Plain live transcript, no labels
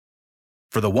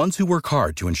For the ones who work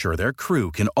hard to ensure their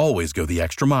crew can always go the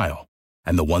extra mile,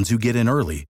 and the ones who get in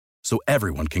early so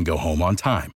everyone can go home on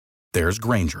time, there's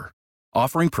Grainger,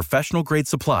 offering professional-grade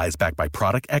supplies backed by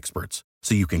product experts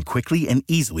so you can quickly and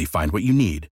easily find what you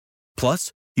need.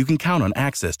 Plus, you can count on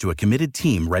access to a committed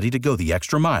team ready to go the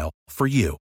extra mile for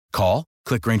you. Call,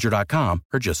 click Grainger.com,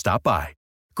 or just stop by.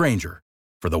 Grainger,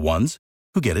 for the ones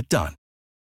who get it done.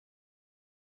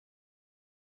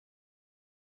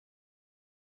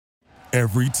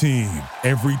 Every team,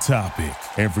 every topic,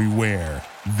 everywhere.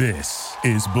 This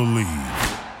is Believe.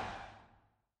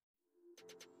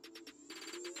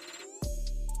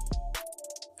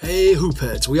 Hey,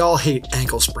 hoopheads, we all hate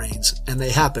ankle sprains, and they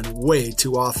happen way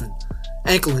too often.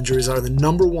 Ankle injuries are the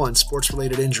 #1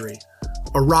 sports-related injury.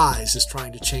 Arise is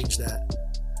trying to change that.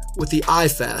 With the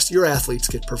iFast, your athletes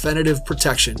get preventative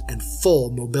protection and full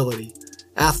mobility.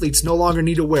 Athletes no longer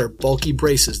need to wear bulky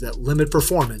braces that limit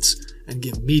performance and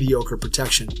give mediocre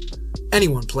protection.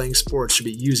 Anyone playing sports should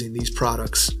be using these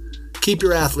products. Keep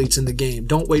your athletes in the game.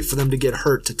 Don't wait for them to get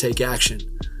hurt to take action.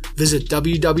 Visit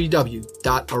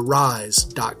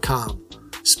www.arise.com,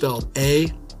 spelled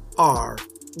ARYSE,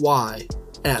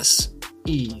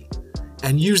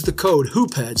 and use the code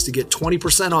HOOPHEADS to get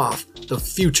 20% off the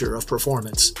future of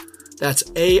performance. That's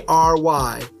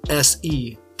ARYSE.com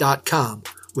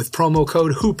with promo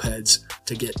code HOOPHEADS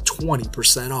to get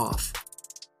 20% off.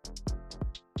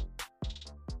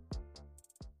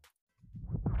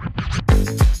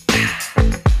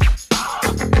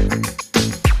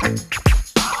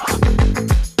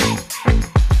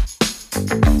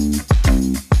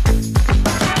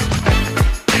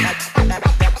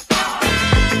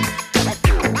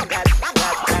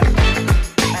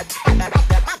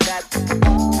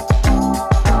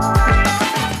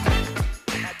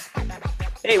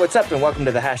 Hey, what's up, and welcome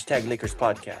to the Hashtag Lakers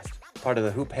podcast, part of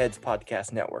the Hoop Heads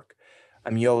Podcast Network.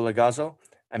 I'm Yo Legazzo.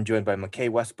 I'm joined by McKay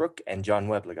Westbrook and John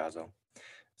Webb Legazzo.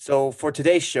 So for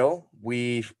today's show,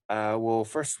 we will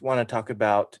first want to talk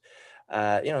about,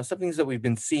 some things that we've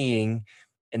been seeing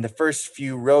in the first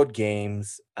few road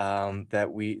games that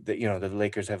the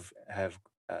Lakers have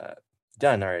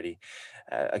done already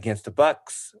against the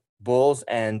Bucks, Bulls,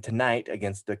 and tonight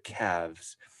against the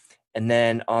Cavs. And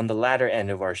then on the latter end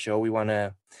of our show, we want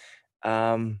to,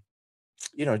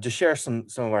 just share some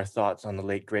of our thoughts on the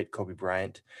late, great Kobe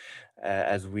Bryant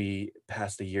as we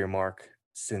pass the year mark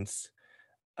since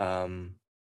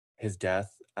his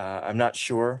death. I'm not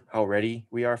sure how ready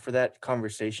we are for that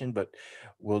conversation, but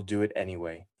we'll do it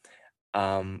anyway.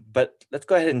 But let's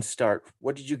go ahead and start.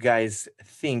 What did you guys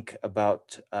think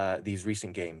about these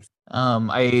recent games?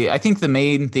 I think the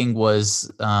main thing was,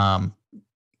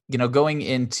 going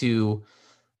into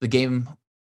the game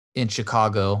in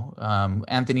Chicago,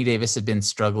 Anthony Davis had been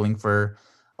struggling for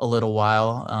a little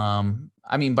while.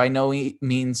 By no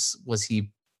means was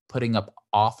he putting up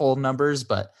awful numbers,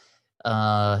 but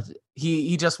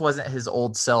he just wasn't his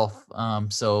old self.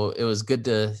 So it was good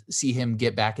to see him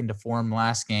get back into form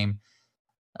last game.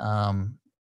 LeBron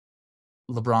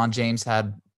James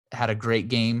had a great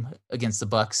game against the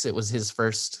Bucks. It was his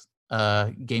first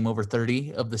game over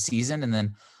 30 of the season, and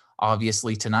then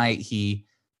obviously tonight he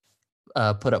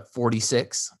put up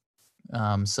 46.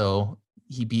 So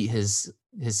he beat his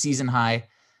season high.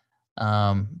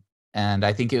 And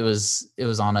I think it was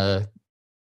on the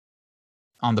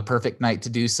perfect night to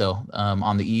do so,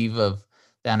 on the eve of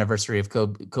the anniversary of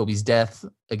Kobe's death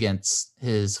against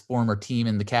his former team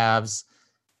in the Cavs.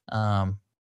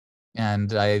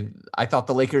 And I thought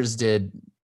the Lakers did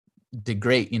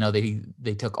great.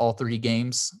 They took all 3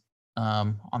 games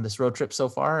on this road trip so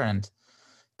far and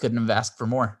couldn't have asked for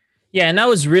more. Yeah, and I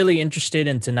was really interested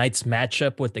in tonight's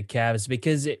matchup with the Cavs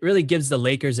because it really gives the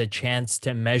Lakers a chance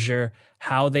to measure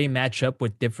how they match up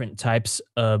with different types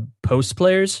of post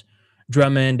players,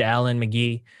 Drummond, Allen,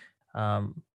 McGee.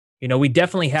 We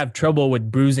definitely have trouble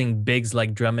with bruising bigs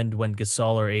like Drummond when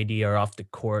Gasol or AD are off the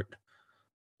court.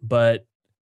 But,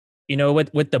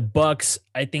 with the Bucks,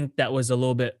 I think that was a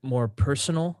little bit more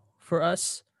personal for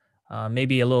us.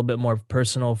 Maybe a little bit more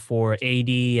personal for AD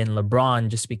and LeBron,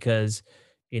 just because,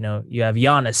 you have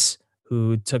Giannis,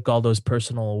 who took all those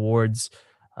personal awards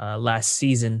last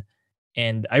season.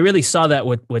 And I really saw that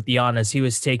with Giannis. He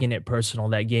was taking it personal.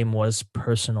 That game was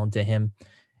personal to him.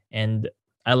 And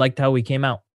I liked how we came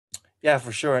out. Yeah,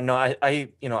 for sure. No, I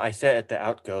said at the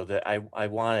outgo that I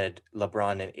wanted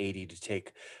LeBron and AD to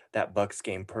take that Bucks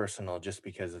game personal just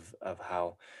because of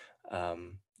how,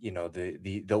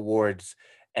 the awards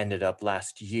ended up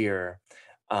last year.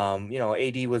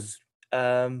 AD was,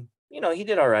 he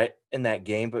did all right in that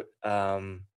game, but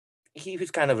he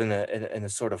was kind of in a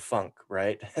sort of funk,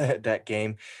 right? That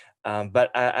game.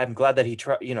 But I'm glad that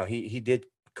he did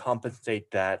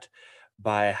compensate that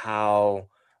by how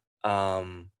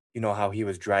how he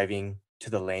was driving to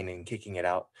the lane and kicking it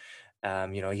out.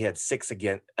 He had six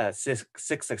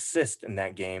assists in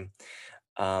that game.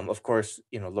 Of course,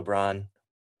 LeBron.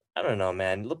 I don't know,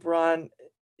 man. LeBron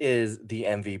is the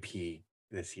MVP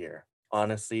this year.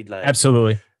 Honestly, like,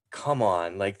 Absolutely. come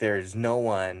on, like there's no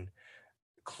one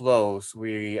close.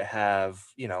 We have,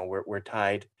 we're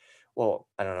tied. Well,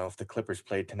 I don't know if the Clippers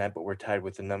played tonight, but we're tied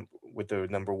with the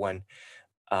number one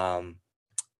um,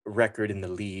 record in the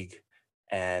league,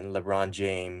 and LeBron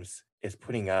James is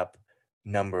putting up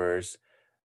numbers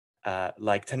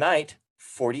like tonight: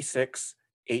 46,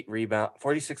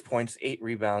 46 points, 8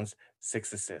 rebounds,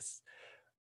 6 assists.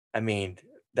 I mean,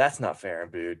 that's not fair,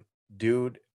 dude.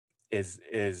 Dude is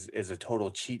a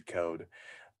total cheat code.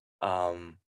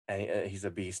 And he's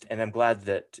a beast. And I'm glad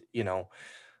that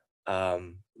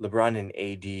LeBron and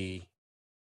AD.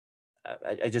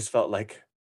 I just felt like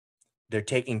they're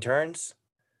taking turns.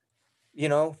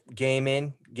 Game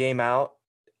in, game out.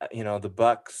 The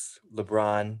Bucks.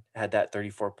 LeBron had that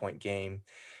 34-point game.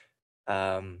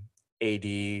 AD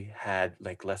had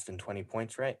like less than 20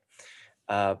 points, right?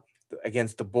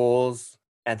 Against the Bulls,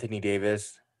 Anthony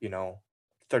Davis,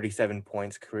 37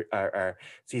 points are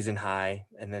season high,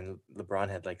 and then LeBron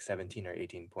had like 17 or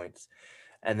 18 points.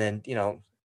 And then,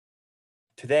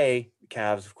 today,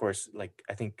 Cavs, of course, like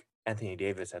I think Anthony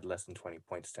Davis had less than 20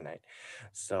 points tonight.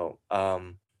 So,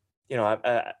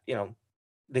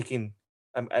 they can.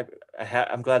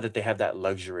 I'm glad that they have that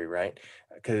luxury, right?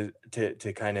 Because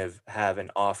to kind of have an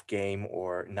off game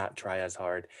or not try as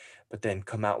hard, but then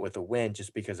come out with a win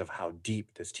just because of how deep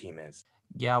this team is.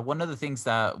 Yeah, one of the things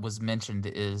that was mentioned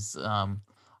is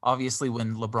obviously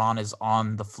when LeBron is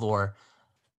on the floor,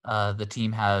 the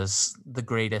team has the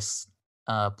greatest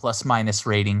plus minus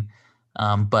rating.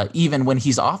 But even when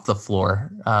he's off the floor,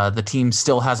 the team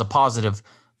still has a positive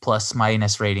plus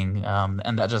minus rating.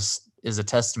 And that just is a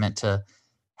testament to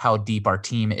how deep our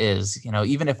team is.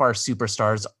 Even if our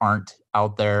superstars aren't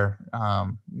out there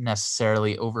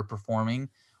necessarily overperforming,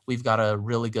 we've got a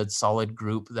really good, solid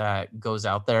group that goes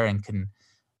out there and can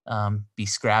be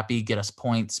scrappy, get us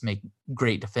points, make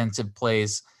great defensive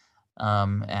plays,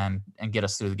 and get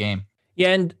us through the game.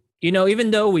 Yeah, and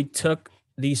even though we took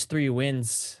these 3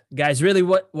 wins, guys, really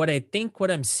what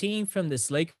I'm seeing from this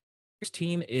Lakers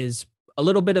team is a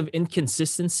little bit of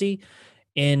inconsistency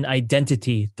in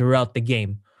identity throughout the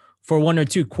game. For 1 or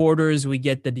 2 quarters, we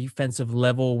get the defensive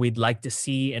level we'd like to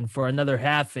see, and for another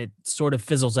half, it sort of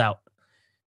fizzles out.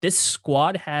 This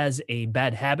squad has a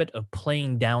bad habit of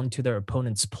playing down to their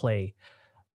opponent's play.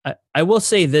 I will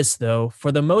say this, though.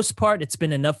 For the most part, it's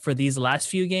been enough for these last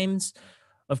few games.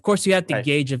 Of course, you have to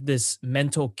gauge if this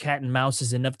mental cat and mouse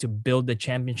is enough to build the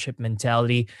championship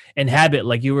mentality and habit,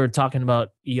 like you were talking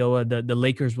about, Ioa, the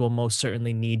Lakers will most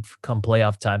certainly need come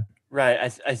playoff time.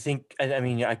 Right. I think, I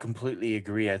mean, I completely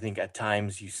agree. I think at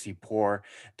times you see poor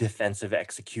defensive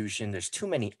execution. There's too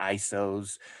many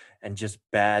ISOs and just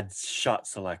bad shot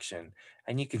selection.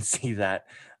 And you can see that.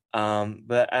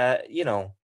 But, I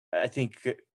think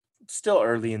it's still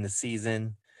early in the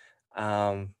season.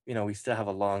 We still have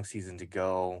a long season to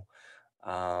go.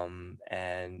 And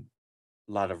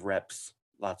a lot of reps,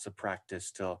 lots of practice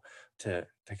still to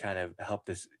kind of help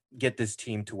get this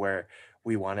team to where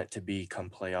we want it to be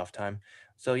come playoff time.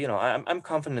 So, I'm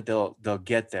confident they'll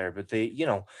get there, but they,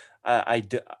 I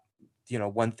do,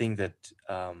 one thing that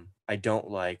I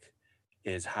don't like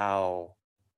is how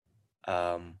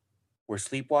we're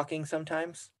sleepwalking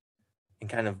sometimes and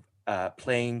kind of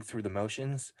playing through the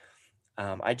motions.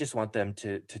 I just want them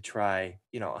to try,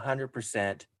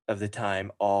 100% of the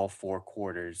time, all 4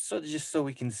 quarters. So just so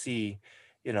we can see,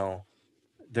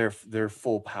 their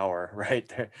full power,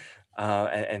 right?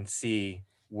 And see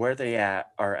where they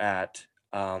are at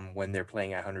when they're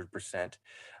playing 100%.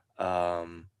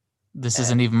 This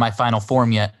isn't even my final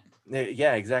form yet.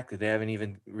 Yeah, exactly. They haven't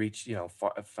even reached,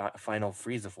 final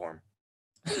Frieza form.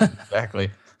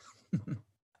 Exactly.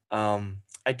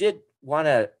 I did want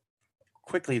to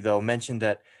quickly, though, mention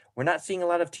that we're not seeing a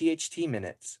lot of THT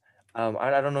minutes.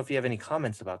 I don't know if you have any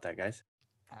comments about that, guys.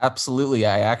 Absolutely,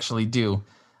 I actually do.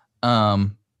 I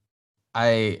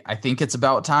think it's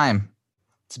about time.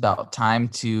 It's about time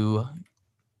to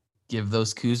give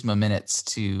those Kuzma minutes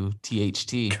to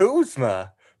THT.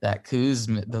 Kuzma.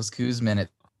 Those Kuz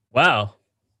minutes. Wow.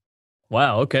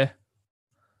 Okay.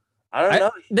 I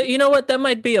don't know. You know what? That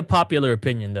might be a popular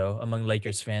opinion, though, among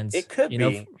Lakers fans. It could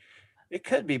be. It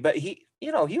could be, but he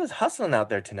was hustling out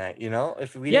there tonight.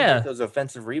 If we didn't get those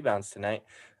offensive rebounds tonight,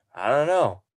 I don't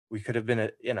know. We could have been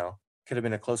a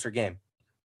closer game.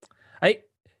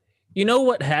 You know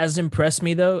what has impressed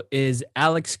me though is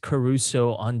Alex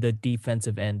Caruso on the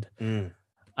defensive end. Mm.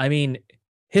 I mean,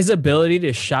 his ability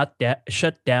to shut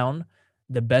down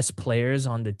the best players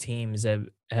on the teams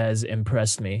has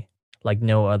impressed me like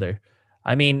no other.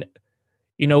 I mean,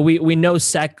 we know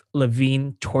Zach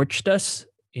Levine torched us,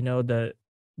 the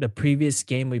previous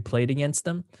game we played against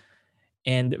them,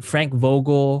 and Frank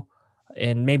Vogel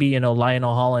and maybe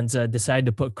Lionel Hollins decided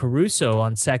to put Caruso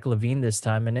on Zach Levine this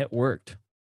time, and it worked.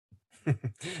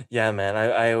 Yeah, man.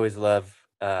 I always love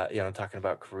talking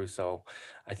about Caruso.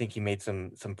 I think he made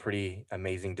some pretty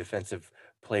amazing defensive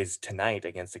plays tonight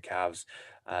against the Cavs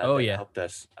Oh that yeah, helped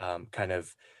us kind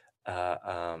of uh,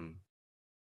 um,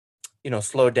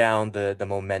 slow down the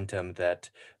momentum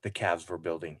that the Cavs were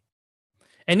building.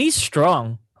 and he's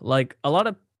strong. Like a lot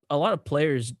of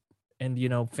players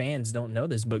and fans don't know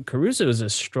this, but Caruso is a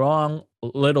strong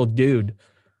little dude.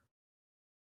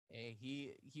 Hey,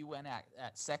 he went at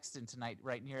Sexton tonight,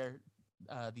 right near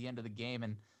the end of the game,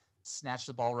 and snatched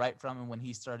the ball right from him when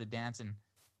he started dancing.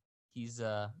 He's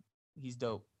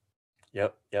dope.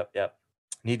 Yep.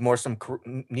 Need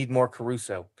more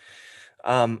Caruso.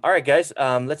 All right, guys.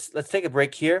 Let's take a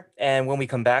break here, and when we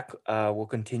come back, we'll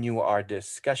continue our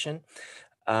discussion.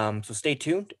 So stay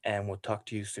tuned, and we'll talk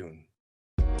to you soon.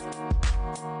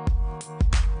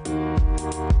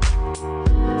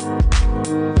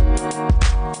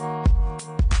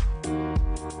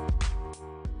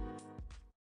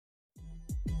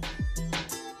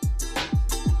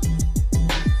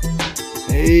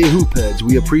 Hey, Hoopheads,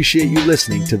 we appreciate you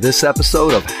listening to this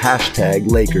episode of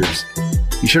 #Lakers.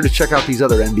 Be sure to check out these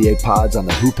other NBA pods on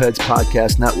the Hoopheads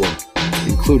Podcast Network,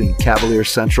 including Cavalier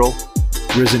Central,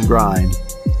 Grizz and Grind,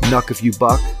 Nuck If You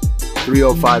Buck,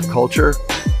 305 Culture,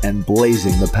 and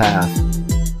Blazing the Path.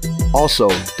 Also,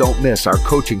 don't miss our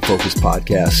coaching-focused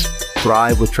podcasts,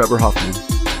 Thrive with Trevor Huffman,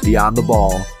 Beyond the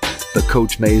Ball, the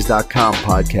CoachMaze.com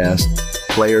podcast,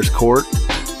 Players Court,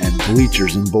 and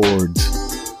Bleachers and Boards.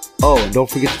 Oh, and don't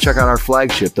forget to check out our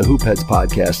flagship, the Hoopheads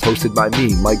podcast, hosted by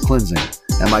me, Mike Klinzing,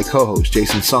 and my co-host,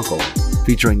 Jason Sunkel,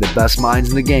 featuring the best minds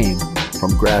in the game,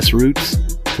 from grassroots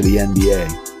to the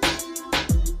NBA.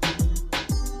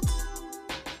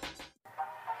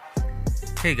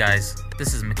 Hey guys,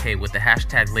 this is McKay with the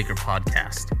 #Laker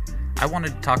podcast. I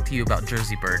wanted to talk to you about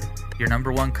Jersey Bird, your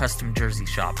 #1 custom jersey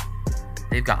shop.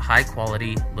 They've got high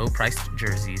quality, low priced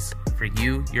jerseys for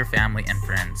you, your family, and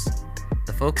friends.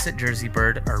 The folks at Jersey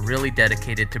Bird are really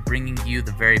dedicated to bringing you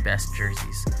the very best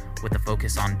jerseys, with a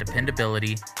focus on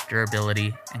dependability,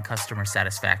 durability, and customer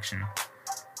satisfaction.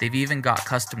 They've even got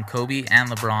custom Kobe and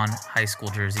LeBron high school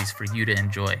jerseys for you to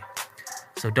enjoy.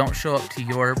 So don't show up to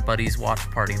your buddy's watch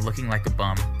party looking like a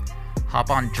bum. Hop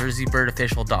on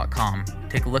jerseybirdofficial.com,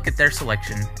 take a look at their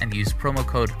selection, and use promo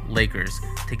code LAKERS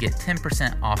to get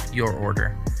 10% off your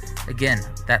order. Again,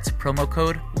 that's promo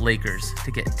code LAKERS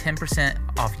to get 10%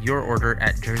 off your order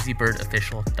at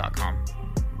jerseybirdofficial.com.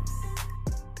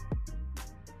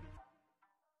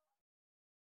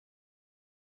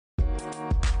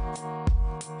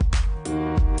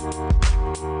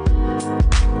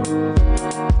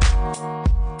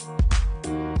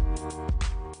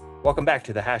 Welcome back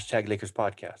to the #Lakers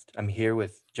podcast. I'm here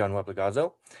with John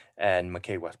Webb-Legazo and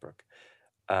McKay Westbrook.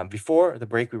 Before the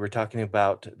break, we were talking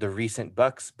about the recent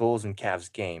Bucks, Bulls, and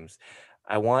Cavs games.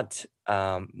 I want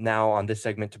now on this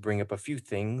segment to bring up a few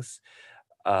things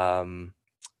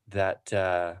that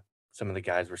some of the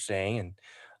guys were saying.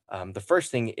 And the first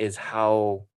thing is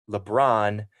how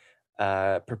LeBron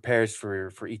prepares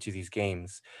for each of these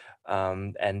games.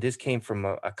 And this came from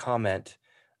a comment.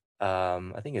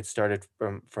 I think it started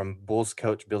from Bulls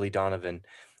coach Billy Donovan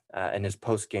in his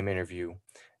post-game interview.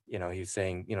 He's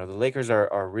saying, the Lakers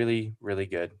are really, really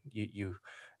good. You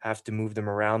have to move them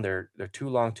around. They're too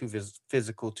long, too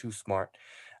physical, too smart.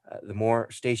 The more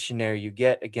stationary you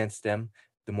get against them,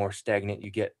 the more stagnant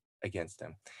you get against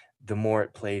them, the more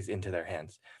it plays into their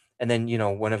hands. And then,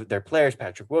 one of their players,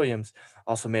 Patrick Williams,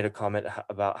 also made a comment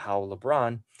about how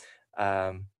LeBron,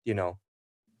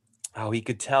 how he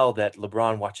could tell that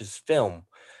LeBron watches film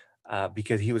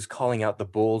because he was calling out the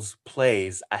Bulls'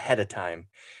 plays ahead of time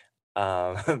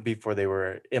before they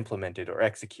were implemented or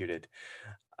executed.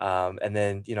 And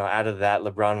then, out of that,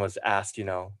 LeBron was asked,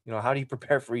 how do you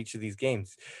prepare for each of these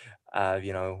games?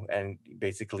 And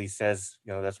basically says,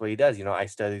 that's what he does. I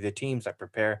study the teams. I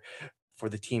prepare for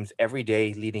the teams every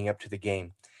day leading up to the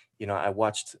game. I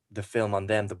watched the film on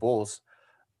them, the Bulls,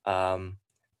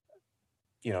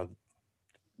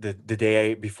 the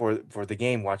day before the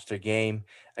game, watched their game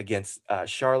against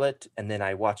Charlotte, and then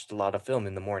I watched a lot of film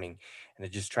in the morning, and I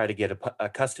just try to get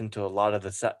accustomed to a lot of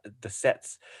the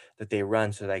sets that they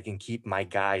run so that I can keep my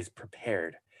guys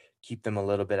prepared keep them a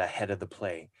little bit ahead of the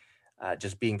play.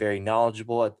 Just being very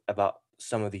knowledgeable about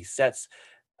some of these sets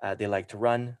they like to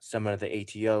run, some of the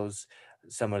ATOs,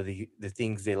 some of the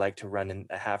things they like to run in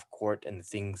a half court and the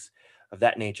things of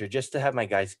that nature, just to have my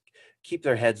guys keep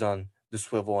their heads on the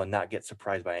swivel and not get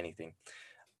surprised by anything.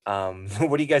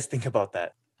 What do you guys think about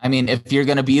that? I mean, if you're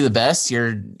going to be the best,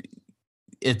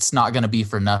 it's not going to be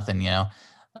for nothing,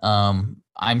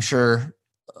 I'm sure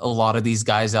a lot of these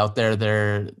guys out there,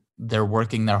 they're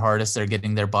working their hardest. They're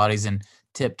getting their bodies in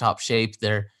tip-top shape.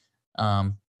 They're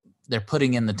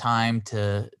putting in the time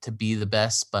to be the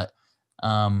best, but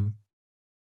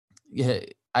yeah,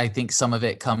 I think some of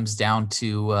it comes down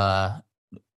to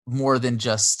more than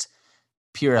just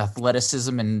pure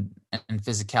athleticism and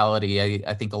physicality.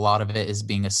 I think a lot of it is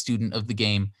being a student of the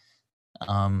game.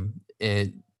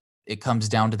 It comes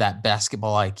down to that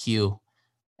basketball IQ,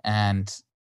 and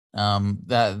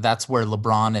that's where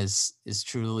LeBron is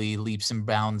truly leaps and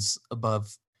bounds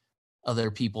above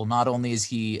other people. Not only is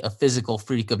he a physical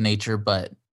freak of nature,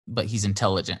 but he's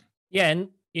intelligent. Yeah, and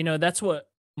that's what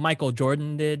Michael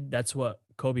Jordan did. That's what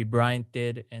Kobe Bryant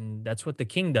did, and that's what the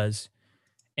King does.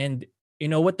 And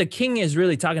what the King is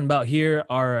really talking about here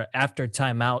are after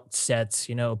timeout sets.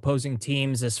 Opposing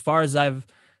teams, as far as I've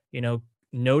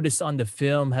noticed on the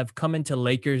film, have come into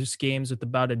Lakers games with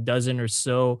about a dozen or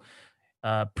so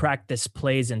practice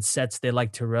plays and sets they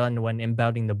like to run when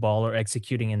inbounding the ball or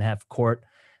executing in half court.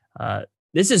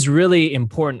 This is really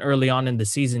important early on in the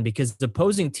season because the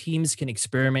opposing teams can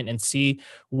experiment and see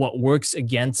what works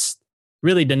against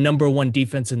really the number one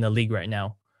defense in the league right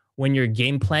now. When you're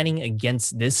game planning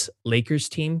against this Lakers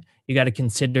team, you got to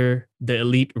consider the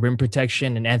elite rim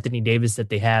protection and Anthony Davis that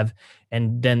they have,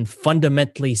 and then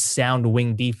fundamentally sound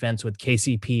wing defense with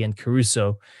KCP and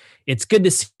Caruso. It's good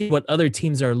to see what other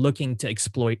teams are looking to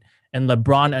exploit, and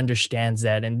LeBron understands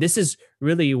that. And this is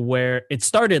really where it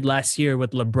started last year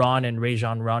with LeBron and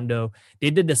Rajon Rondo.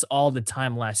 They did this all the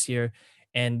time last year,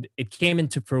 and it came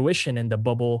into fruition in the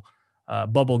bubble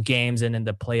games and in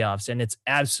the playoffs. And it's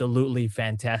absolutely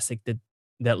fantastic that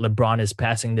LeBron is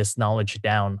passing this knowledge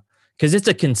down because it's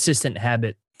a consistent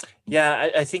habit. Yeah,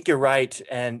 I think you're right.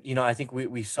 And, I think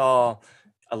we saw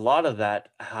a lot of that,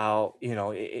 how,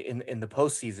 in the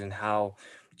postseason, how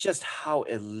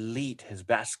elite his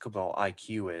basketball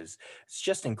IQ is. It's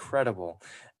just incredible.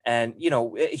 And,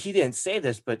 he didn't say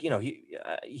this, but,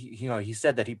 he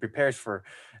said that he prepares for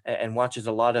and watches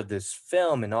a lot of this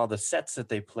film and all the sets that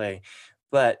they play.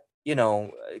 But,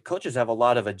 coaches have a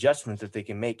lot of adjustments that they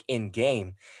can make in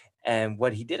game. And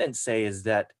what he didn't say is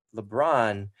that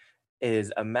LeBron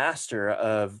is a master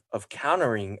of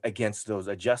countering against those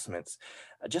adjustments,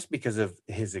 just because of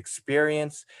his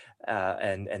experience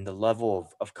and the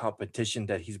level of competition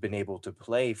that he's been able to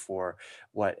play for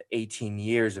 18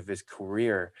 years of his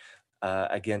career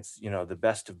against the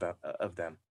best of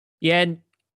them. Yeah, and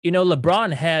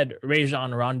LeBron had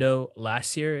Rajon Rondo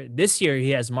last year. This year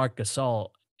he has Marc Gasol,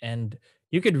 and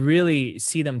you could really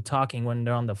see them talking when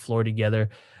they're on the floor together.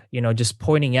 Just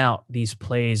pointing out these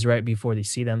plays right before they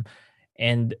see them.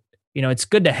 And, it's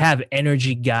good to have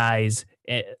energy guys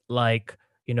like,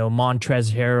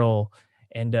 Montrezl Harrell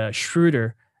and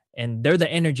Schroeder. And they're the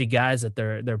energy guys that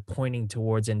they're pointing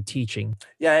towards and teaching.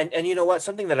 Yeah, and you know what?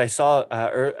 Something that I saw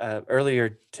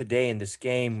earlier today in this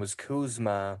game was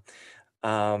Kuzma.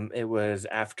 It was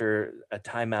after a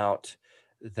timeout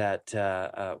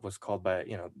that was called by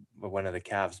one of the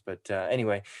Cavs. But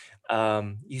anyway,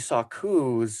 you saw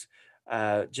Kuz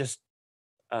just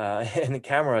in the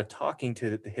camera talking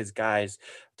to his guys,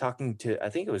 talking to, I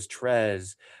think it was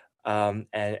Trez,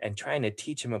 and trying to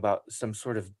teach him about some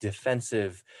sort of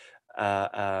defensive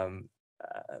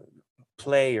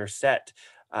play or set.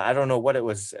 I don't know what it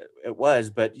was,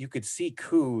 but you could see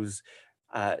Kuz,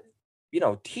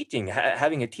 teaching,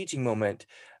 having a teaching moment,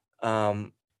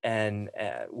 and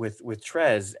with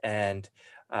Trez, and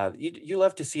you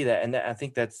love to see that. And I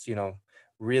think that's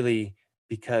really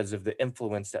because of the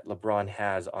influence that LeBron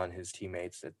has on his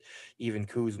teammates, that even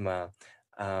Kuzma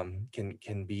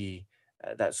can be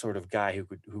that sort of guy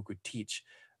who could teach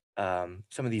some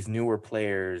of these newer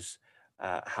players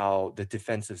how the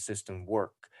defensive system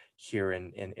work here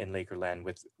in Lakerland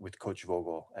with Coach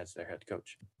Vogel as their head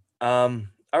coach.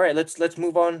 All right, let's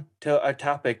move on to our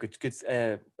topic, which gets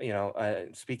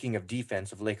speaking of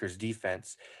defense, of Lakers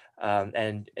defense,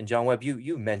 and John Webb,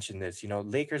 you mentioned this.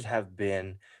 Lakers have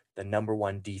been the number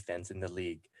one defense in the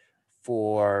league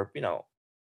for in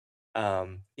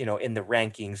the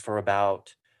rankings for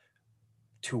about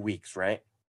 2 weeks, right?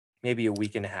 Maybe a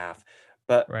week and a half.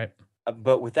 But right.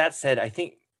 But with that said, I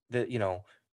think that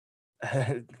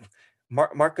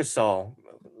Marc Gasol,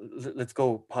 let's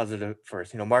go positive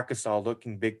first. Marc Gasol,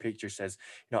 looking big picture, says,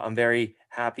 I'm very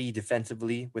happy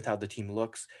defensively with how the team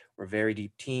looks. We're a very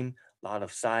deep team, a lot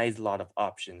of size, a lot of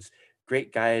options,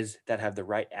 great guys that have the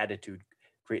right attitude,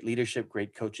 great leadership,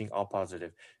 great coaching, all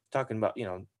positive. Talking about,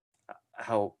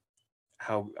 how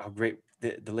great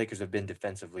the Lakers have been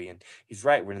defensively. And he's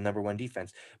right, we're the number one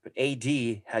defense. But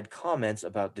AD had comments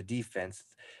about the defense,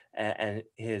 and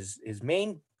his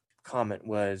main comment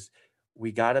was,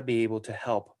 we got to be able to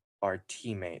help our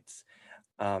teammates.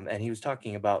 And he was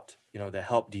talking about, the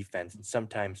help defense. And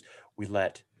sometimes we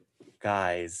let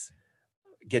guys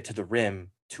get to the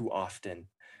rim too often.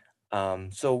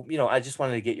 So, I just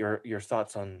wanted to get your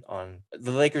thoughts on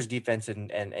the Lakers defense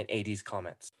and AD's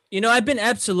comments. I've been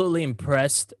absolutely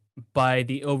impressed by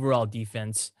the overall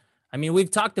defense. I mean, we've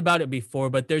talked about it before,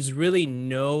 but there's really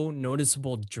no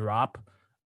noticeable drop,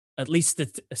 at least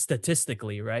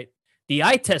statistically, right? The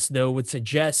eye test, though, would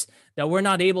suggest that we're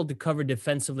not able to cover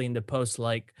defensively in the post,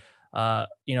 like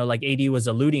like AD was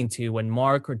alluding to when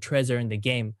Marc or Trez are in the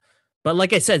game. But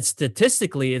like I said,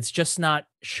 statistically, it's just not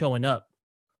showing up.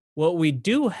 What we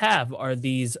do have are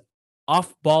these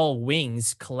off-ball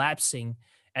wings collapsing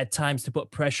at times to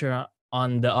put pressure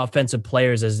on the offensive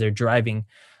players as they're driving,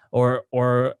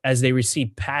 or as they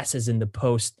receive passes in the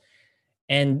post.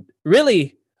 And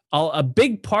really, a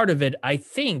big part of it, I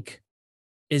think,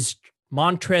 is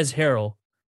Montrezl Harrell.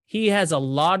 He has a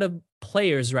lot of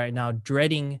players right now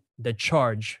dreading the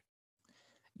charge.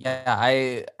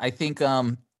 Yeah, I think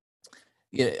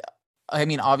yeah, I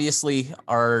mean, obviously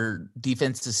our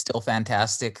defense is still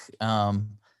fantastic.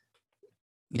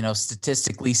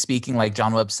 Statistically speaking, like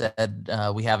John Webb said,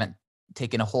 we haven't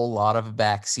taken a whole lot of a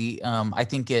backseat. I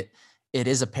think it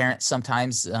is apparent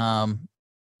sometimes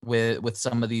with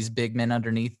some of these big men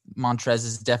underneath. Montrez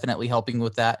is definitely helping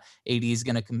with that. AD is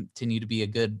going to continue to be a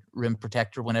good rim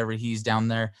protector whenever he's down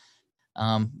there.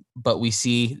 But we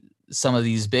see some of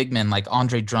these big men like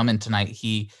Andre Drummond tonight.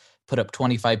 He put up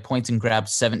 25 points and grabbed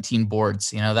 17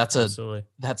 boards. That's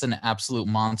an absolute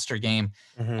monster game.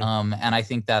 Mm-hmm. And I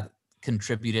think that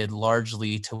contributed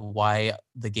largely to why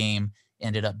the game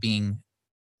ended up being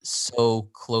so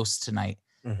close tonight.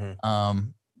 Mm-hmm.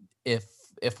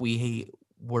 If we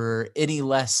were any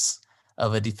less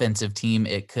of a defensive team,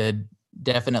 it could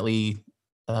definitely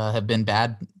have been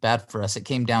bad for us. It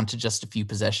came down to just a few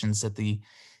possessions at the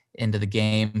end of the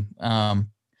game.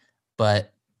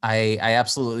 But I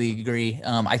absolutely agree.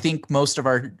 I think most of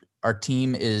our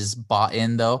team is bought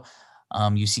in, though.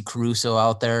 You see Caruso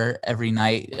out there every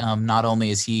night. Not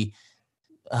only is he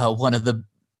one of the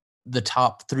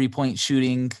top 3-point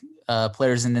shooting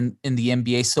players in the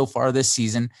NBA so far this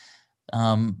season,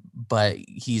 but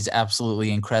he's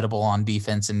absolutely incredible on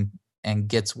defense and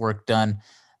gets work done.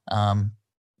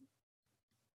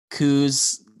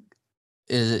 Kuz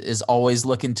is always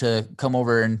looking to come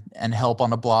over and help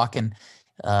on a block, and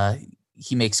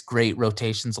he makes great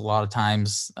rotations a lot of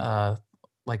times.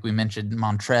 Like we mentioned,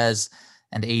 Montrez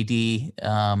and AD.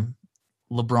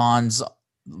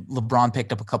 LeBron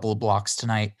picked up a couple of blocks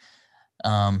tonight.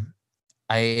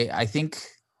 I think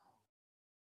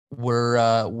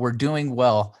we're doing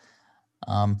well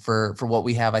for what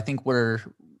we have. I think we're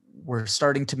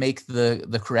starting to make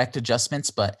the correct adjustments,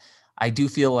 but I do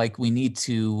feel like we need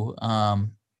to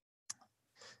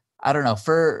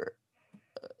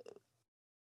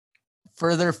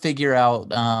further figure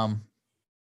out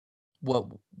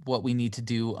what we need to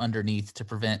do underneath to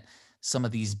prevent some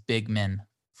of these big men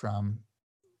from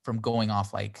going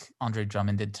off like Andre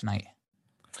Drummond did tonight.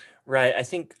 Right. I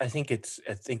think it's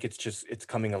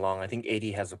coming along. I think AD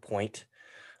has a point.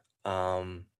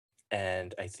 And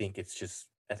I think it's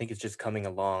just coming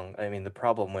along. I mean, the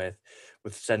problem with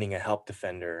sending a help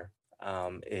defender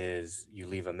is you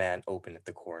leave a man open at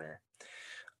the corner.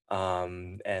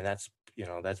 And that's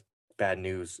bad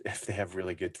news if they have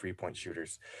really good 3-point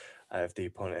shooters. If the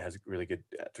opponent has really good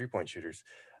 3-point shooters.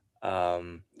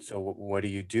 So what do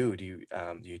you do? Do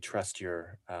you trust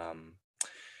your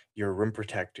rim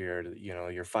protector,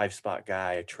 your 5-spot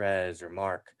guy, Trez or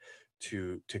Marc,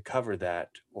 to cover that,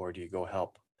 or do you go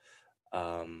help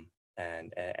and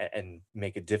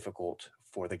make it difficult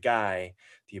for the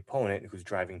opponent who's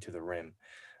driving to the rim,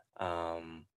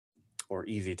 or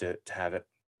easy to have it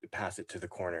pass it to the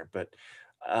corner? But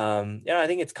I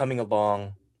think it's coming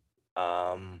along.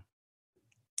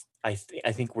 I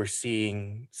think we're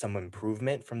seeing some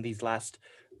improvement from these last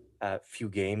few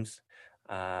games.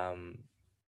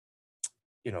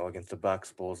 Against the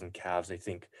Bucks, Bulls, and Cavs. I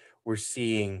think we're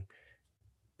seeing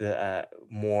the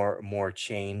more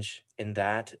change in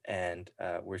that, and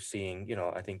we're seeing,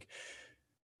 I think,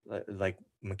 like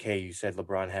McKay, you said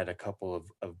LeBron had a couple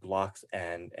of blocks,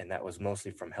 and that was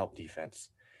mostly from help defense.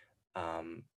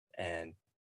 And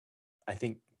I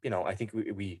think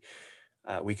we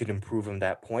could improve on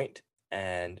that point,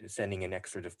 and sending an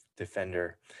extra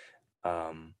defender.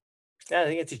 I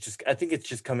think it's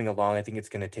just coming along. I think it's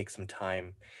going to take some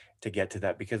time to get to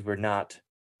that, because we're not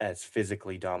as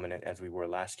physically dominant as we were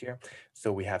last year.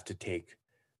 So we have to take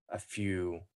a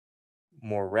few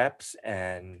more reps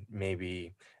and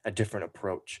maybe a different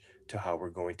approach to how we're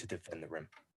going to defend the rim.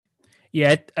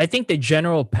 Yeah, I think the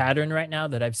general pattern right now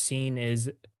that I've seen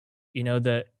is,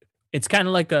 it's kind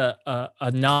of like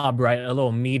a knob, right? A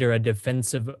little meter, a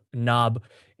defensive knob.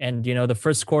 And, the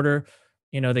first quarter,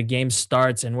 the game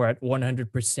starts and we're at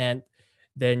 100%.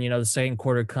 Then, the second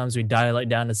quarter comes, we dial it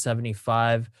down to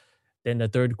 75. Then the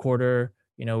third quarter,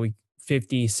 we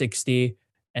 50, 60,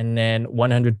 and then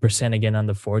 100% again on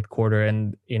the fourth quarter.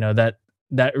 And,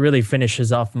 that really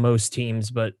finishes off most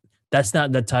teams, but that's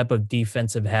not the type of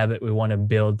defensive habit we want to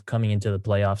build coming into the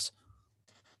playoffs.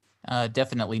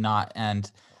 Definitely not. And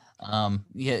one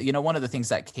of the things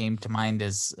that came to mind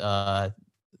is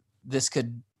this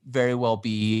could very well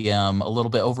be a little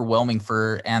bit overwhelming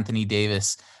for Anthony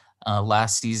Davis.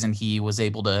 Last season, he was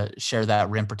able to share that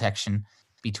rim protection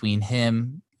between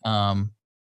him and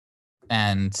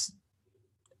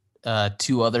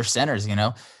two other centers,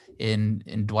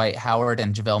 in Dwight Howard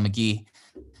and JaVale McGee.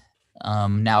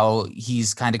 Now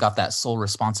he's kind of got that sole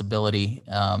responsibility,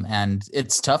 and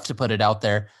it's tough to put it out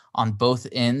there on both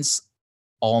ends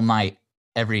all night,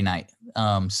 every night.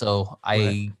 So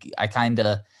I kind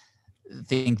of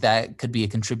think that could be a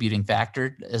contributing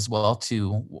factor as well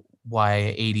to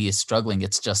why AD is struggling.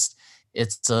 It's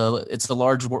a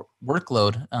large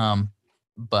workload,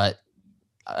 but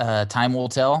time will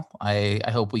tell. I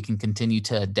hope we can continue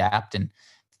to adapt and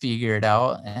figure it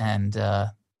out, and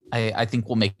I think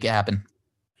we'll make it happen.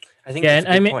 I think that's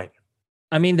a good point.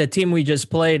 I mean, the team we just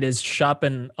played is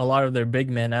shopping a lot of their big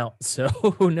men out. So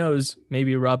who knows?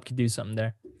 Maybe Rob could do something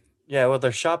there. Yeah, well,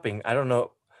 they're shopping. I don't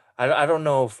know. I don't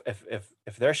know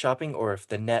if they're shopping or if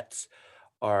the Nets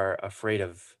are afraid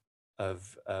of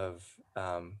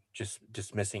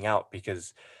just missing out,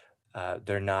 because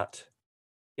they're not,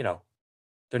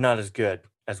 they're not as good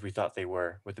as we thought they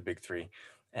were with the big three,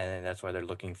 and that's why they're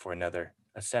looking for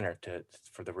a center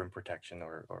for the rim protection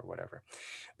or whatever.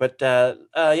 But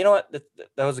you know what?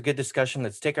 That was a good discussion.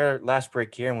 Let's take our last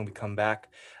break here, and when we come back,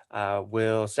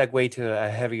 we'll segue to a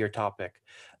heavier topic.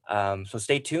 So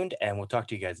stay tuned, and we'll talk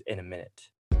to you guys in a minute.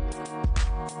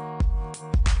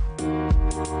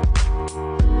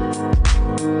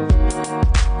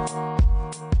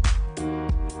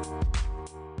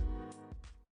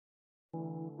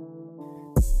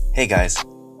 Hey guys,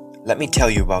 let me tell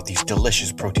you about these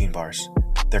delicious protein bars.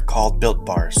 They're called Built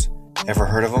Bars. Ever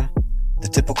heard of them? The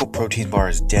typical protein bar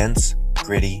is dense,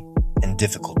 gritty, and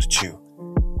difficult to chew.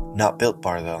 Not Built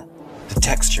Bar though. The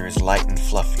texture is light and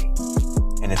fluffy,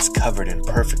 and it's covered in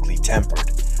perfectly tempered,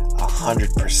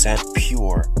 100%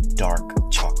 pure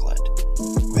dark chocolate.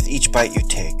 With each bite you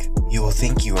take, you will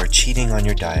think you are cheating on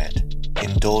your diet,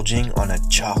 indulging on a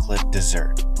chocolate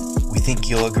dessert. We think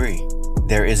you'll agree.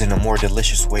 There isn't a more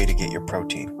delicious way to get your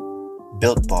protein.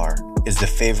 Built Bar is the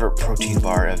favorite protein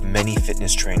bar of many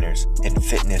fitness trainers and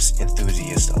fitness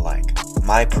enthusiasts alike.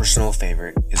 My personal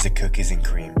favorite is the cookies and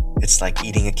cream. It's like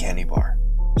eating a candy bar.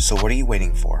 So what are you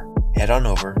waiting for? Head on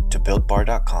over to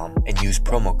BuiltBar.com and use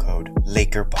promo code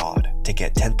LakerPod to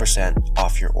get 10%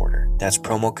 off your order. That's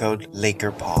promo code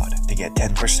LakerPod to get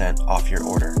 10% off your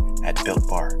order at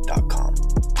BuiltBar.com.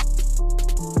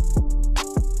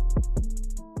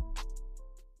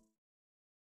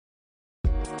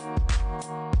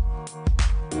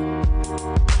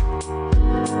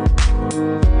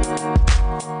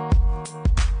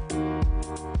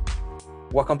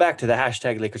 Welcome back to the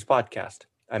 #Lakers podcast.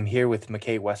 I'm here with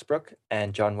McKay Westbrook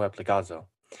and John Webb Legazo.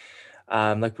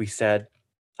 Like we said,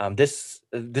 this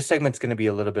segment's going to be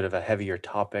a little bit of a heavier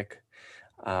topic.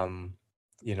 So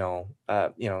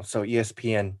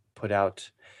ESPN put out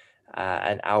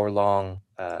an hour-long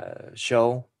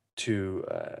show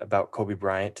about Kobe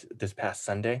Bryant this past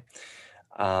Sunday.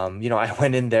 I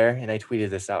went in there and I tweeted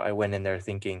this out. I went in there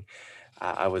thinking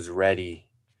I was ready.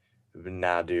 But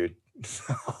nah, dude.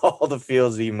 All the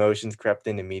feels, the emotions crept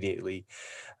in immediately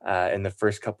in the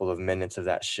first couple of minutes of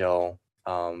that show.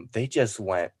 They just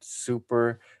went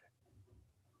super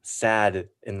sad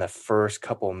in the first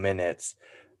couple minutes,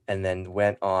 and then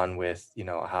went on with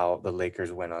how the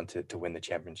Lakers went on to win the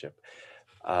championship.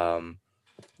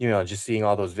 Just seeing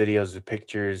all those videos, the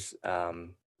pictures,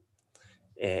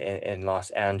 in Los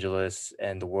Angeles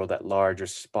and the world at large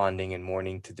responding and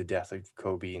mourning to the death of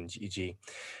Kobe and Gigi.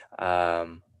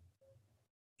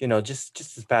 Just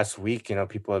this past week,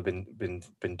 people have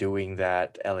been doing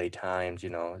that. LA Times,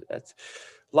 that's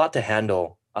a lot to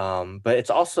handle. But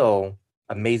it's also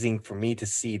amazing for me to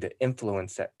see the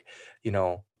influence that,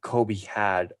 Kobe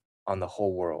had on the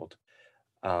whole world.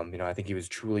 I think he was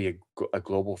truly a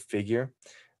global figure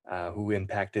who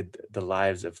impacted the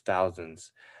lives of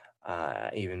thousands,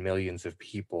 even millions of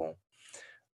people.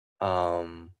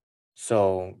 So,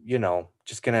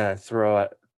 just gonna throw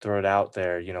it out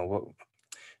there,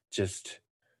 just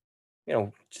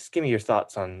just give me your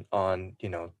thoughts on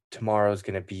tomorrow's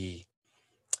gonna be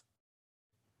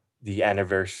the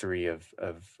anniversary of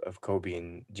Kobe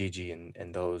and Gigi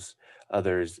and those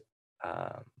others,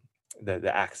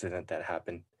 the accident that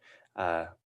happened a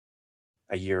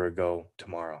year ago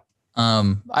tomorrow.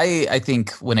 I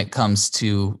think when it comes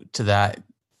to that,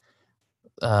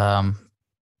 I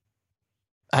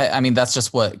mean, that's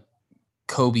just what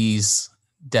Kobe's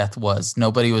death was.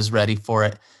 Nobody was ready for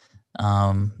it.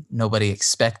 Nobody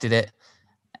expected it.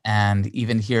 And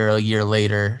even here a year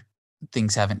later,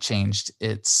 things haven't changed.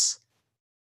 It's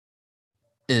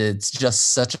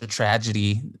just such a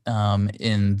tragedy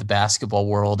in the basketball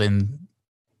world, in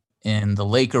the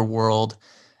Laker world,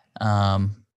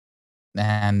 and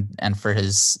for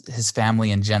his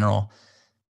family in general.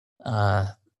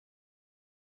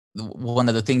 One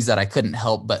of the things that I couldn't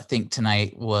help but think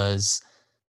tonight was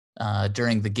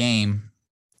during the game,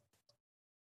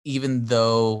 even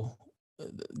though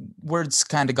word's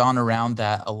kind of gone around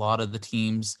that a lot of the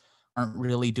teams aren't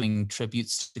really doing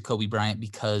tributes to Kobe Bryant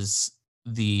because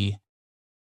the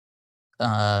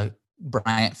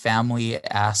Bryant family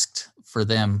asked for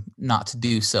them not to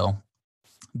do so.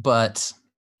 But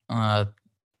I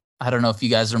don't know if you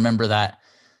guys remember that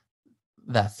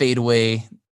fadeaway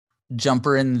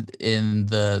jumper in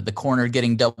the corner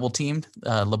getting double teamed,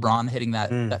 LeBron hitting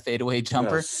that fadeaway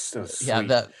jumper. So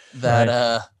yeah,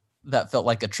 that felt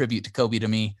like a tribute to Kobe to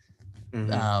me.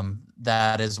 Mm-hmm.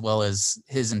 That as well as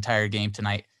his entire game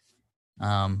tonight.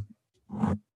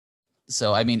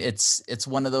 So I mean, it's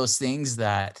one of those things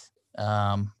that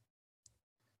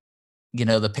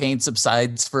the pain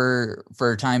subsides for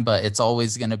a time, but it's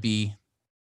always going to be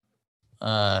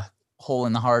a hole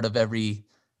in the heart of every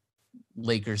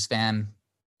Lakers fan,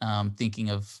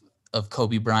 thinking of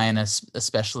Kobe Bryant,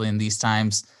 especially in these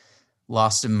times.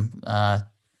 Lost him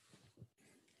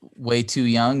way too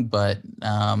young, but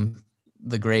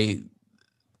the great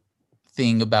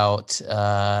thing about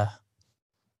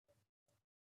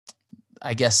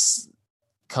I guess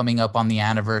coming up on the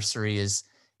anniversary is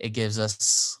it gives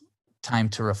us time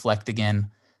to reflect again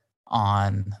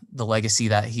on the legacy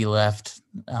that he left.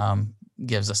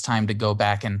 Gives us time to go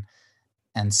back and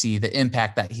see the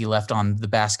impact that he left on the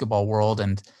basketball world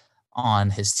and on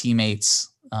his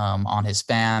teammates, on his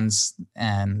fans,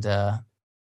 and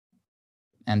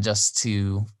just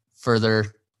to further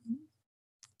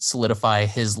solidify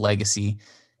his legacy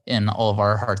in all of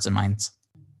our hearts and minds.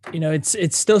 It's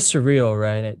still surreal,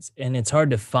 right? It's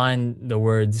hard to find the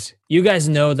words. You guys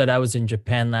know that I was in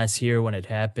Japan last year when it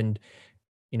happened,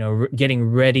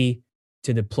 getting ready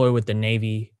to deploy with the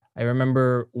Navy. I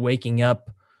remember waking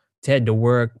up to head to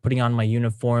work, putting on my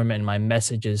uniform, and my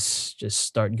messages just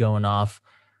start going off.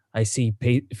 I see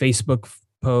Facebook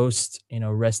posts,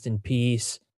 rest in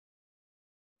peace.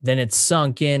 Then it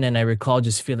sunk in, and I recall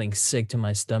just feeling sick to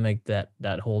my stomach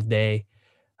that whole day.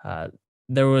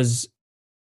 There was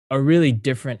a really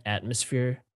different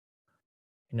atmosphere.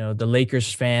 The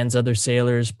Lakers fans, other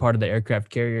sailors, part of the aircraft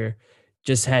carrier,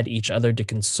 just had each other to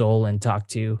console and talk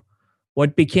to.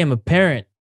 What became apparent,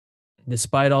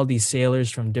 despite all these sailors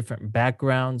from different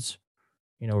backgrounds,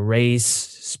 race,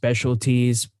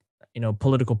 specialties,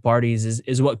 political parties,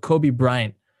 is what Kobe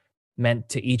Bryant meant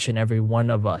to each and every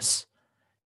one of us.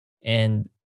 And,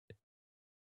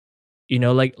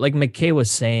 like McKay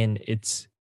was saying, it's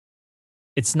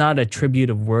not a tribute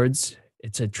of words,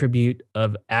 it's a tribute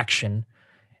of action.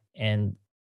 And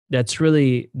that's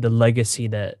really the legacy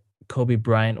that Kobe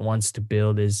Bryant wants to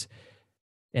build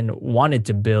and wanted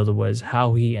to build, was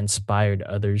how he inspired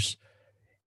others.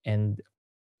 And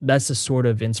that's the sort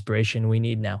of inspiration we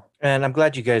need now. And I'm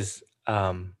glad you guys,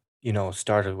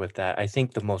 started with that. I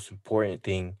think the most important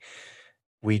thing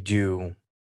we do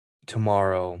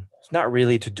tomorrow is not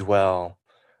really to dwell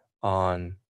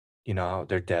on,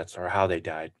 their deaths or how they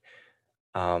died,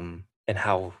 and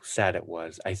how sad it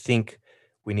was. I think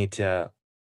we need to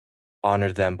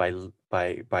honor them by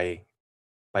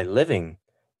living,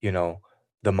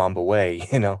 the Mamba way.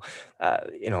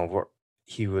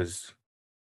 He was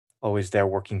always there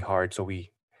working hard. So I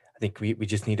think we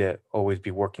just need to always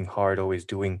be working hard, always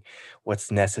doing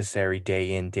what's necessary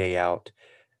day in, day out,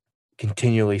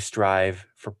 continually strive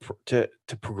to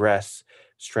progress,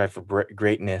 strive for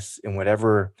greatness in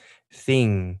whatever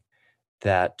thing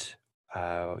that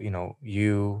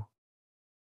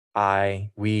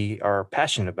we are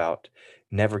passionate about.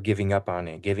 Never giving up on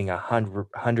it, giving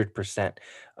 100%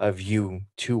 of you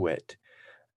to it.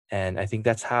 And I think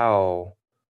that's how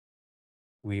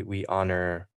we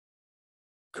honor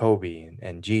Kobe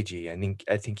and Gigi.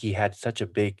 I think he had such a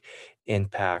big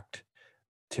impact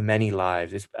to many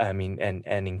lives. I mean,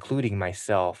 and including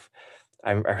myself.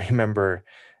 I remember,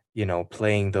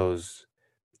 playing those,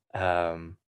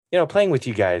 playing with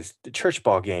you guys, the church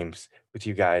ball games with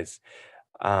you guys.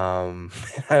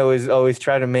 I always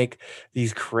try to make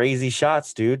these crazy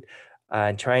shots, dude,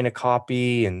 and trying to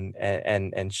copy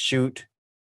and shoot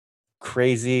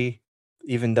crazy,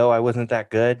 even though I wasn't that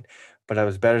good, but I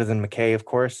was better than McKay, of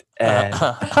course. And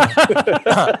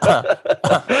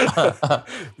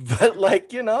but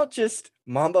like, just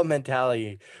Mamba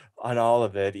mentality on all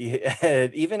of it,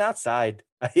 even outside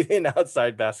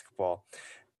basketball.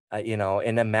 In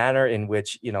a manner in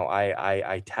which,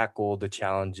 I tackle the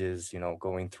challenges,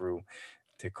 going through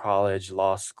to college,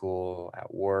 law school,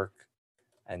 at work,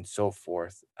 and so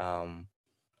forth.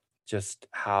 Just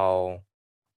how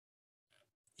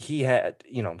he had,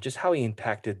 just how he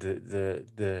impacted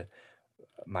the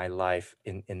my life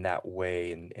in that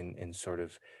way, and sort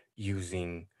of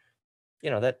using,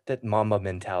 that Mamba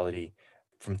mentality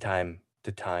from time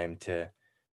to time to,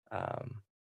 um,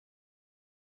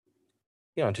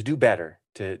 to do better,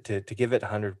 to give it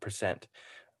 100%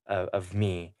 of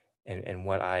me and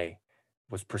what I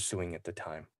was pursuing at the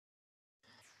time.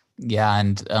 Yeah,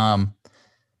 and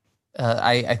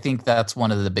I think that's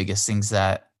one of the biggest things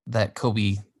that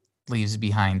Kobe leaves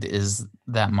behind is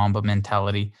that Mamba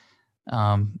mentality.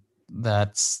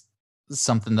 That's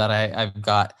something that I've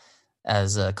got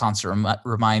as a constant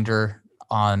reminder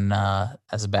on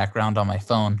as a background on my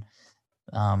phone,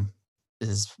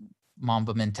 is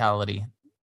Mamba mentality.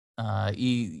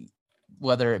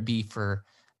 Whether it be for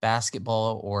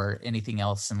basketball or anything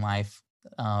else in life,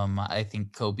 I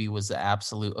think Kobe was the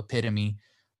absolute epitome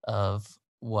of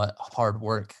what hard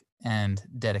work and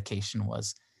dedication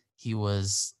was. He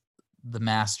was the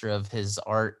master of his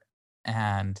art,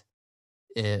 and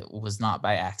it was not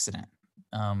by accident.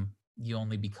 You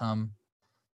only become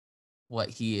what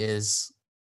he is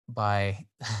by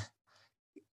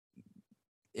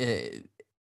it,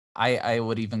 I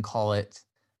would even call it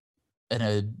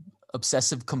an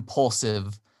obsessive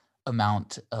compulsive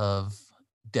amount of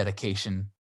dedication,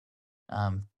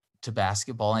 to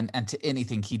basketball and to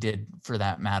anything he did for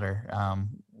that matter.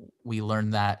 We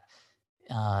learned that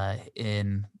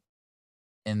in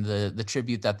the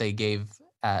tribute that they gave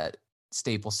at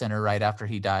Staples Center right after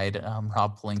he died.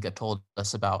 Rob Pelinka told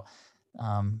us about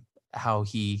how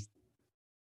he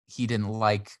didn't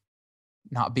like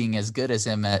not being as good as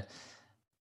him at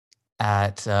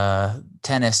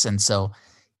tennis, and so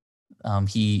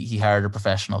he hired a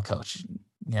professional coach.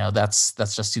 That's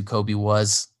just who Kobe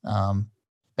was.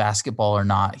 Basketball or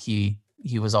not, he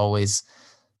was always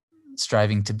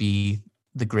striving to be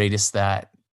the greatest that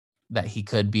he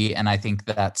could be, and I think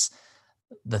that's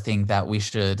the thing that we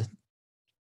should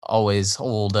always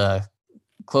hold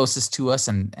closest to us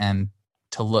and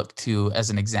to look to as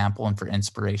an example and for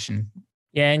inspiration.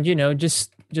 Yeah, and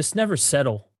just never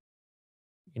settle.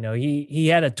 He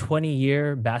had a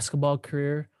 20-year basketball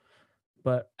career,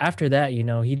 but after that,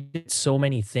 he did so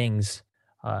many things.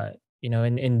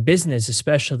 In business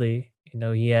especially,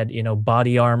 he had,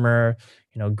 Body Armor,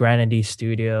 Granity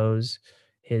Studios,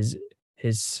 his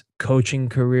coaching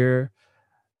career.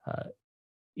 Uh,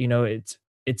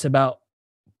 it's about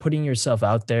putting yourself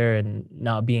out there and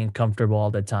not being comfortable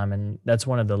all the time. And that's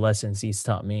one of the lessons he's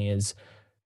taught me is,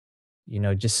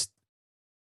 just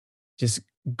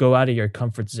go out of your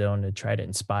comfort zone to try to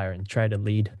inspire and try to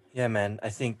lead. Yeah, man. I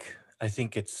think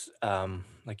it's,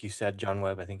 like you said, John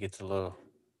Webb. I think it's a little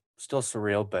still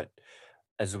surreal, but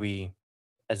as we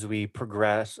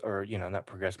progress, or not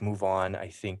progress, move on. I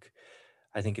think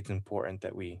it's important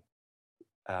that we,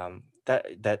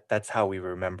 that's how we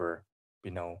remember,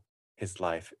 his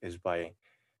life is by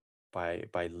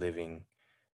living,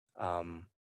 um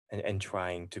and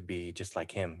trying to be just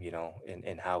like him,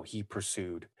 in how he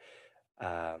pursued,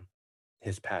 um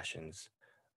his passions,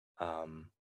 um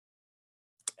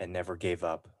and never gave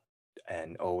up,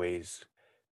 and always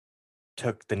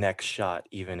took the next shot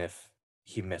even if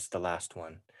he missed the last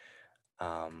one.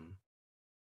 um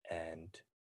and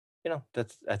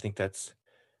that's I think that's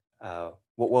what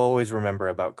we'll always remember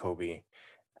about Kobe.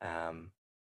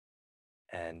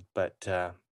 But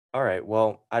all right.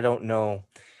 Well, I don't know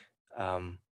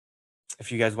um,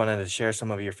 if you guys wanted to share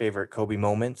some of your favorite Kobe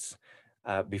moments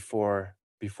before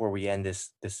we end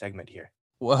this segment here.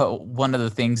 Well, one of the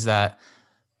things that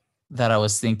I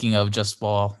was thinking of just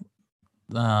while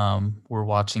we're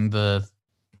watching the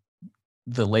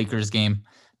Lakers game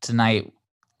tonight,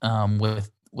 with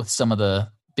some of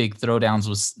the big throwdowns,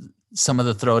 was some of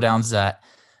the throwdowns that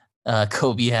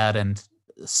Kobe had, and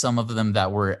some of them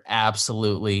that were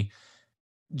absolutely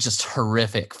just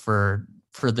horrific for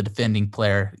the defending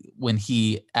player, when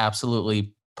he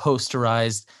absolutely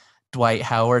posterized Dwight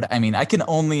Howard. I mean, I can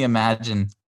only imagine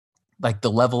like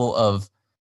the level of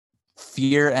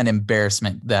fear and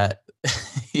embarrassment that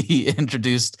he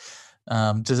introduced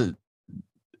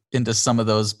into some of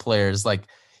those players. Like,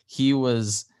 he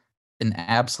was an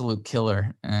absolute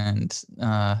killer, and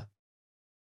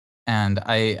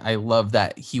I love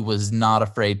that he was not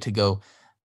afraid to go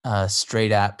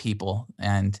straight at people,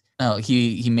 and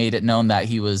he made it known that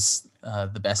he was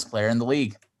the best player in the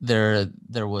league. There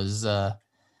was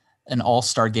an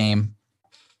all-star game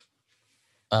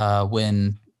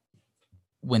when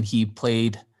he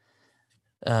played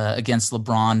against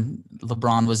LeBron.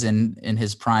 LeBron was in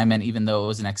his prime, and even though it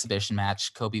was an exhibition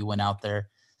match, Kobe went out there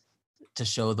to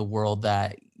show the world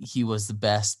that he was the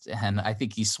best. And I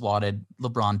think he swatted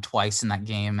LeBron twice in that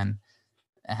game,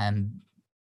 and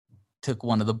took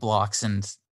one of the blocks and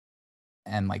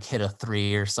like hit a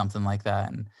three or something like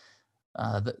that. And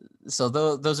so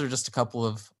those are just a couple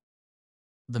of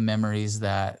the memories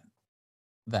that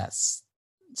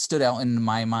stood out in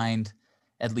my mind,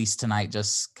 at least tonight,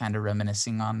 just kind of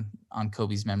reminiscing on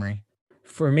Kobe's memory.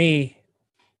 For me,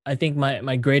 I think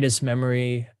my greatest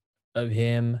memory of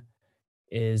him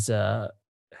is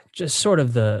just sort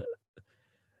of the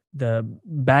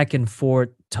back and forth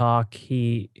talk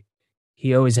he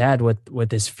always had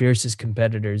with his fiercest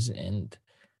competitors. And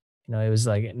it was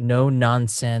like no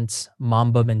nonsense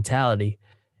Mamba mentality,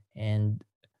 and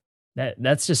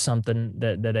that's just something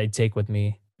that I take with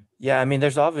me. Yeah, I mean,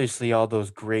 there's obviously all those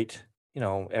great,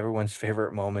 everyone's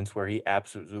favorite moments where he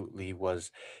absolutely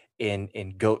was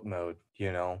in goat mode,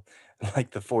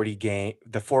 like the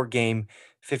 4-game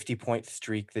 50-point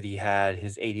streak that he had,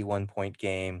 his 81-point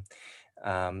game,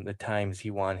 the times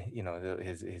he won,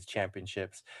 his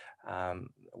championships,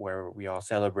 where we all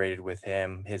celebrated with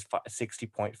him, his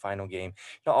 60-point final game,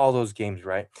 all those games,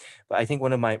 right? But I think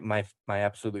one of my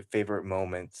absolute favorite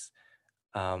moments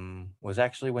was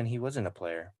actually when he wasn't a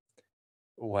player,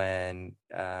 when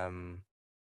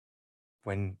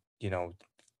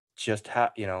just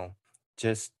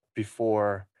just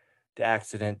before the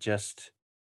accident, just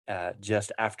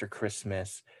after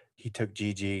Christmas, he took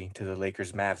Gigi to the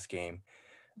Lakers Mavs game.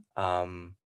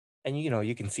 And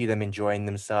you can see them enjoying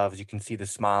themselves. You can see the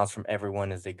smiles from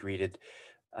everyone as they greeted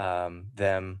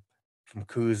them, from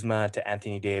Kuzma to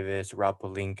Anthony Davis, Rob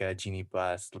Pelinka, Jeannie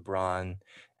Buss, LeBron,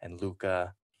 and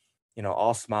Luka.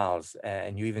 All smiles.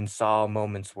 And you even saw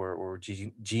moments where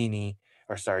Gigi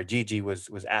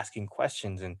was asking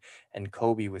questions, and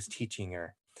Kobe was teaching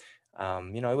her.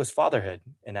 It was fatherhood.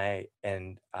 And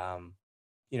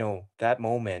that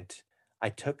moment, I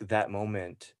took that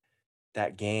moment,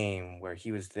 that game where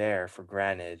he was there, for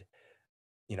granted.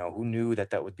 Who knew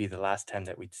that would be the last time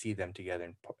that we'd see them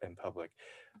together in public?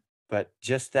 But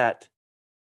just that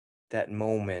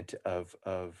moment of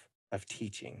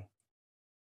teaching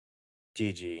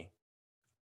Gigi,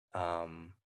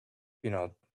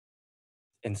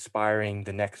 inspiring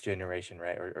the next generation,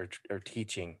 right? Or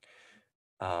teaching.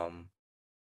 I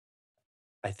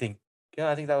think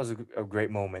that was a great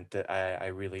moment that I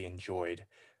really enjoyed,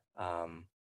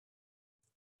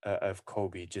 of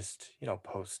Kobe, just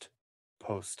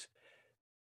post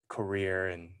career,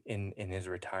 and in his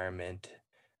retirement,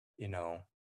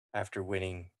 after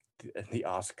winning the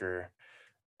Oscar,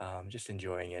 just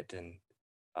enjoying it. And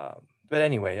but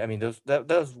anyway, I mean, that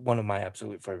was one of my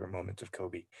absolute favorite moments of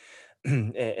Kobe.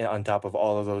 And on top of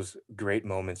all of those great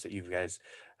moments that you guys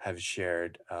have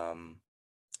shared, and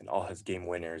all his game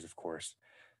winners, of course.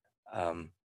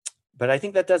 But I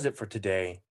think that does it for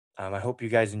today. I hope you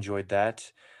guys enjoyed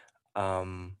that.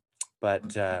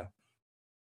 But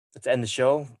let's end the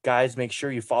show. Guys, make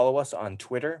sure you follow us on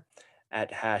Twitter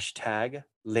at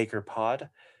 #LakerPod.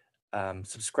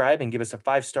 Subscribe and give us a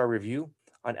 5-star review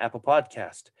on Apple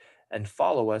Podcast, and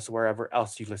follow us wherever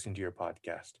else you listen to your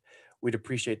podcast. We'd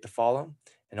appreciate the follow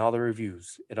and all the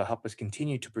reviews. It'll help us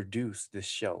continue to produce this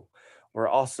show. We're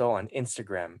also on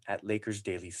Instagram at Lakers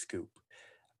Daily Scoop.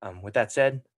 With that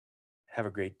said, have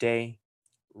a great day,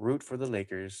 root for the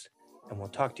Lakers, and we'll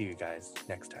talk to you guys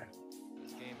next time.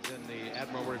 in the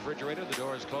Admiral refrigerator. The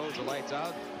door is closed, the lights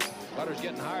out. Butter's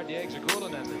getting hard, the eggs are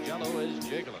cooling, and the Jell-O is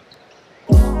jiggling.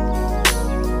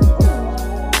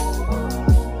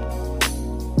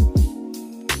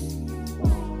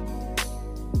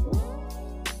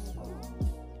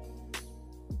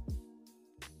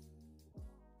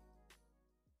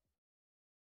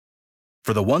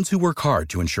 For the ones who work hard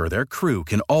to ensure their crew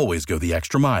can always go the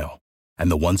extra mile,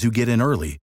 and the ones who get in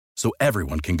early so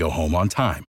everyone can go home on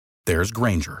time, there's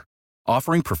Grainger,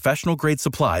 offering professional-grade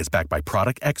supplies backed by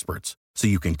product experts so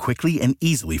you can quickly and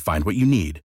easily find what you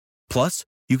need. Plus,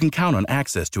 you can count on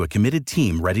access to a committed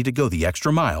team ready to go the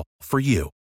extra mile for you.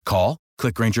 Call,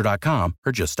 click Grainger.com,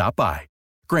 or just stop by.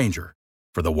 Grainger,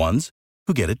 for the ones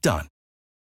who get it done.